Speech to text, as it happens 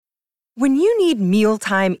When you need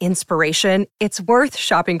mealtime inspiration, it's worth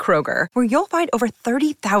shopping Kroger, where you'll find over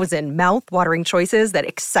 30,000 mouth-watering choices that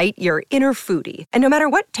excite your inner foodie. And no matter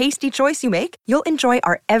what tasty choice you make, you'll enjoy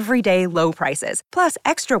our everyday low prices, plus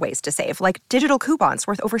extra ways to save, like digital coupons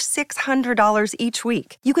worth over $600 each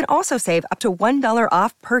week. You can also save up to $1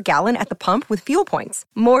 off per gallon at the pump with fuel points.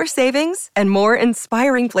 More savings and more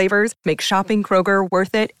inspiring flavors make shopping Kroger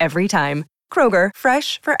worth it every time. Kroger,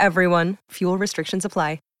 fresh for everyone. Fuel restrictions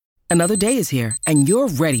apply. Another day is here, and you're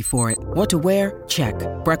ready for it. What to wear? Check.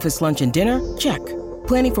 Breakfast, lunch, and dinner? Check.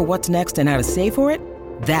 Planning for what's next and how to save for it?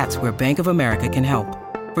 That's where Bank of America can help.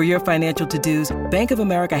 For your financial to-dos, Bank of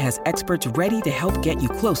America has experts ready to help get you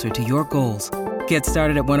closer to your goals. Get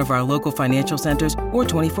started at one of our local financial centers or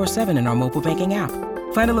 24/7 in our mobile banking app.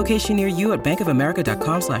 Find a location near you at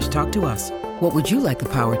bankofamerica.com/talktous. What would you like the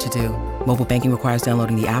power to do? Mobile banking requires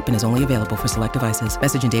downloading the app and is only available for select devices.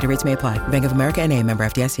 Message and data rates may apply. Bank of America N.A., member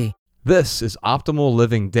FDIC. This is Optimal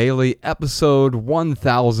Living Daily, episode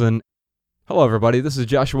 1000. Hello, everybody. This is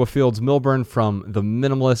Joshua Fields Milburn from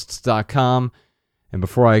theminimalists.com. And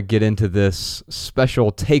before I get into this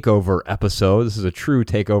special takeover episode, this is a true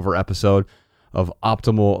takeover episode of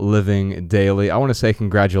Optimal Living Daily, I want to say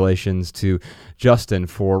congratulations to Justin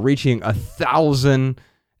for reaching 1,000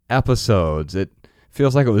 episodes. It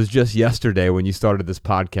feels like it was just yesterday when you started this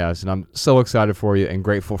podcast, and I'm so excited for you and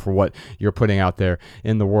grateful for what you're putting out there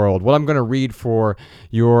in the world. What I'm going to read for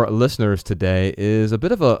your listeners today is a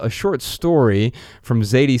bit of a short story from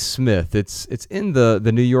Zadie Smith. It's in the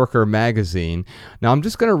New Yorker magazine. Now, I'm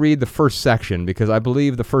just going to read the first section because I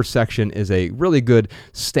believe the first section is a really good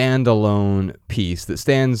standalone piece that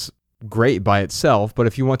stands great by itself, but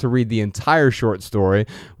if you want to read the entire short story,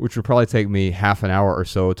 which would probably take me half an hour or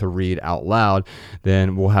so to read out loud,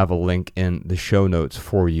 then we'll have a link in the show notes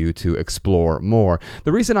for you to explore more.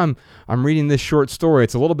 The reason I'm reading this short story,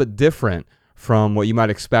 it's a little bit different from what you might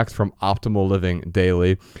expect from Optimal Living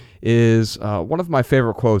Daily, is one of my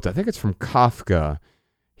favorite quotes. I think it's from Kafka.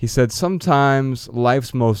 He said, "Sometimes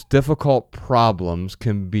life's most difficult problems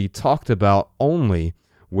can be talked about only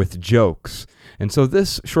with jokes." And so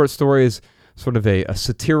this short story is sort of a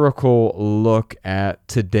satirical look at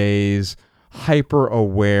today's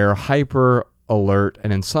hyper-aware, hyper-alert,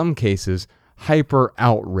 and in some cases,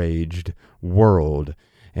 hyper-outraged world.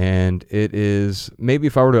 And it is, maybe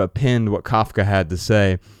if I were to append what Kafka had to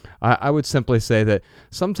say, I would simply say that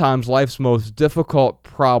sometimes life's most difficult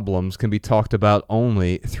problems can be talked about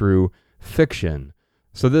only through fiction.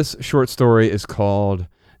 So this short story is called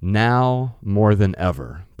Now More Than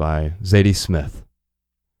Ever by Zadie Smith.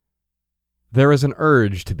 There is an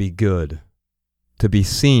urge to be good, to be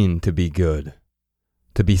seen to be good,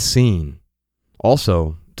 to be seen,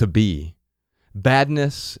 also to be.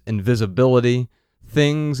 Badness, invisibility,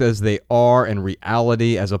 things as they are in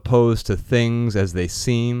reality as opposed to things as they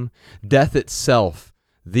seem, death itself,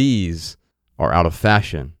 these are out of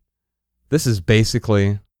fashion. This is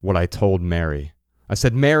basically what I told Mary. I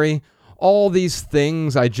said, "Mary, all these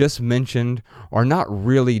things I just mentioned are not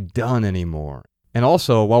really done anymore. And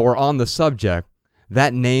also, while we're on the subject,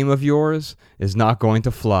 that name of yours is not going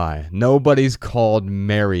to fly. Nobody's called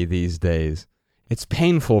Mary these days. It's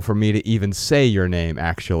painful for me to even say your name,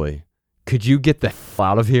 actually. Could you get the hell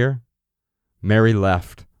out of here?" Mary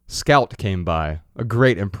left. Scout came by. A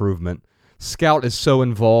great improvement. Scout is so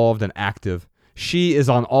involved and active. She is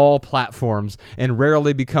on all platforms and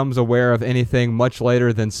rarely becomes aware of anything much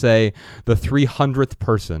later than, say, the 300th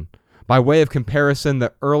person. By way of comparison,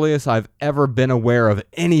 the earliest I've ever been aware of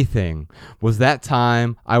anything was that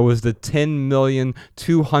time I was the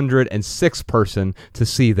 10,206th person to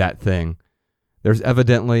see that thing. There's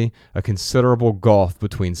evidently a considerable gulf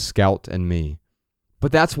between Scout and me.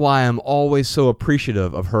 But that's why I'm always so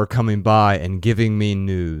appreciative of her coming by and giving me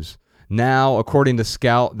news. Now, according to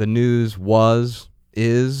Scout, the news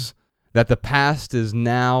is that the past is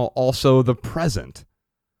now also the present.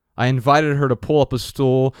 I invited her to pull up a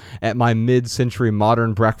stool at my mid-century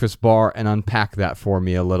modern breakfast bar and unpack that for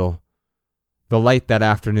me a little. The light that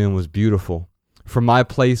afternoon was beautiful. From my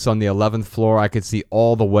place on the 11th floor, I could see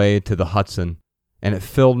all the way to the Hudson, and it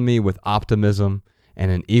filled me with optimism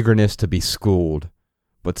and an eagerness to be schooled.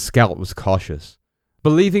 But Scout was cautious.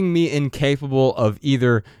 Believing me incapable of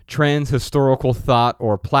either trans-historical thought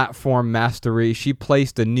or platform mastery, she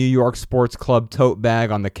placed a New York Sports Club tote bag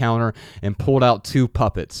on the counter and pulled out two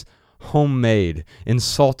puppets. Homemade,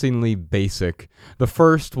 insultingly basic. The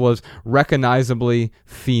first was recognizably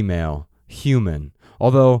female, human,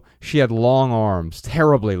 although she had long arms,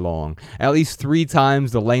 terribly long, at least 3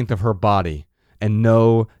 times the length of her body. and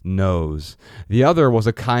no nose. The other was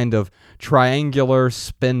a kind of triangular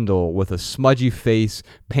spindle with a smudgy face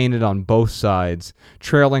painted on both sides,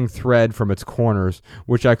 trailing thread from its corners,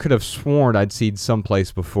 which I could have sworn I'd seen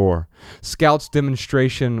someplace before. Scout's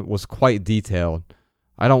demonstration was quite detailed.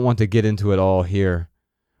 I don't want to get into it all here,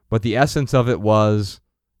 but the essence of it was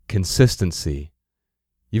consistency.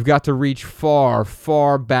 You've got to reach far,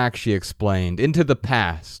 far back, she explained, into the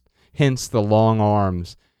past, hence the long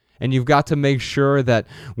arms. And you've got to make sure that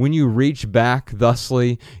when you reach back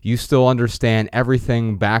thusly, you still understand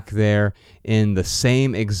everything back there in the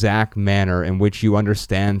same exact manner in which you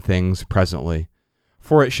understand things presently.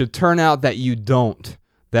 For it should turn out that you don't.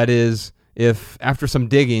 That is, if after some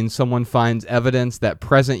digging someone finds evidence that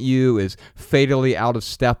present you is fatally out of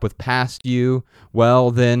step with past you,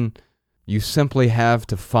 well then you simply have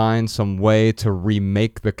to find some way to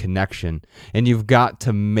remake the connection, and you've got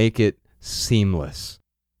to make it seamless.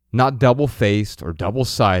 Not double-faced or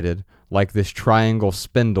double-sided like this triangle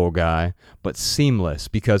spindle guy, but seamless,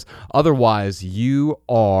 because otherwise you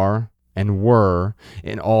are and were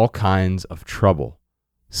in all kinds of trouble.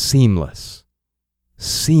 Seamless.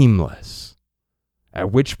 Seamless.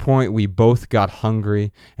 At which point we both got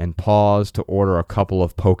hungry and paused to order a couple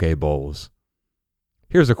of poke bowls.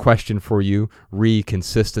 Here's a question for you,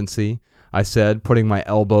 re-consistency, I said, putting my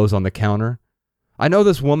elbows on the counter. I know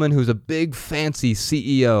this woman who's a big fancy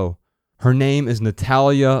CEO. Her name is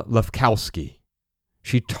Natalia Lefkowski.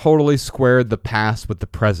 She totally squared the past with the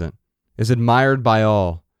present, is admired by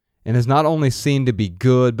all, and is not only seen to be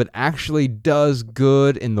good, but actually does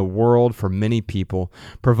good in the world for many people,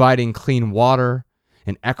 providing clean water,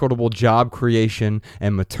 and equitable job creation,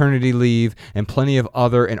 and maternity leave, and plenty of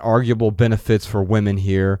other inarguable benefits for women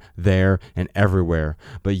here, there, and everywhere.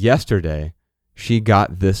 But yesterday, she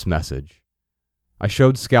got this message. I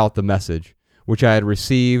showed Scout the message, which I had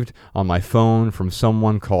received on my phone from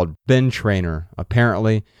someone called Ben Trainer,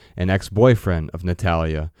 apparently an ex-boyfriend of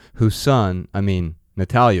Natalia, whose son,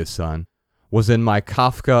 Natalia's son, was in my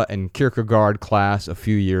Kafka and Kierkegaard class a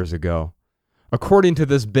few years ago. According to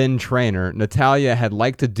this Ben Trainer, Natalia had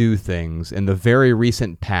liked to do things in the very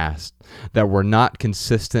recent past that were not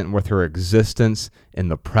consistent with her existence in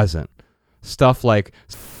the present. Stuff like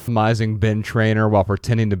sodomizing Ben Trainer while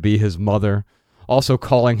pretending to be his mother, also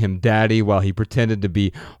calling him daddy while he pretended to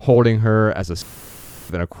be holding her as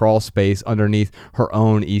in a crawl space underneath her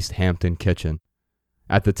own East Hampton kitchen.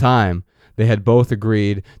 At the time, they had both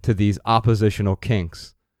agreed to these oppositional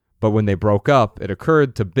kinks, but when they broke up, it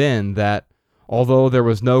occurred to Ben that, although there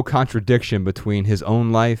was no contradiction between his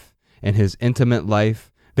own life and his intimate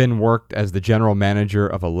life, Ben worked as the general manager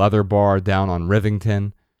of a leather bar down on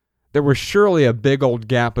Rivington, there was surely a big old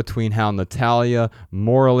gap between how Natalia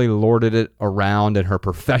morally lorded it around in her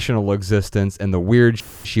professional existence and the weird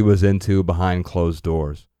she was into behind closed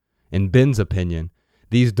doors. In Ben's opinion,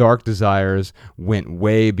 these dark desires went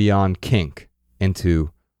way beyond kink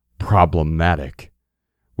into problematic,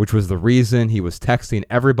 which was the reason he was texting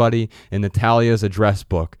everybody in Natalia's address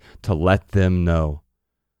book to let them know.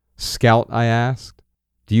 Scout, I asked,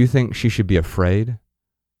 do you think she should be afraid?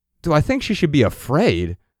 Do I think she should be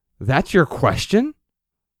afraid? That's your question?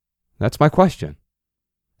 That's my question.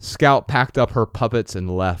 Scout packed up her puppets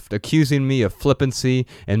and left, accusing me of flippancy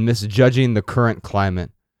and misjudging the current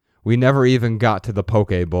climate. We never even got to the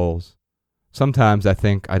poke bowls. Sometimes I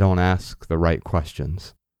think I don't ask the right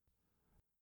questions.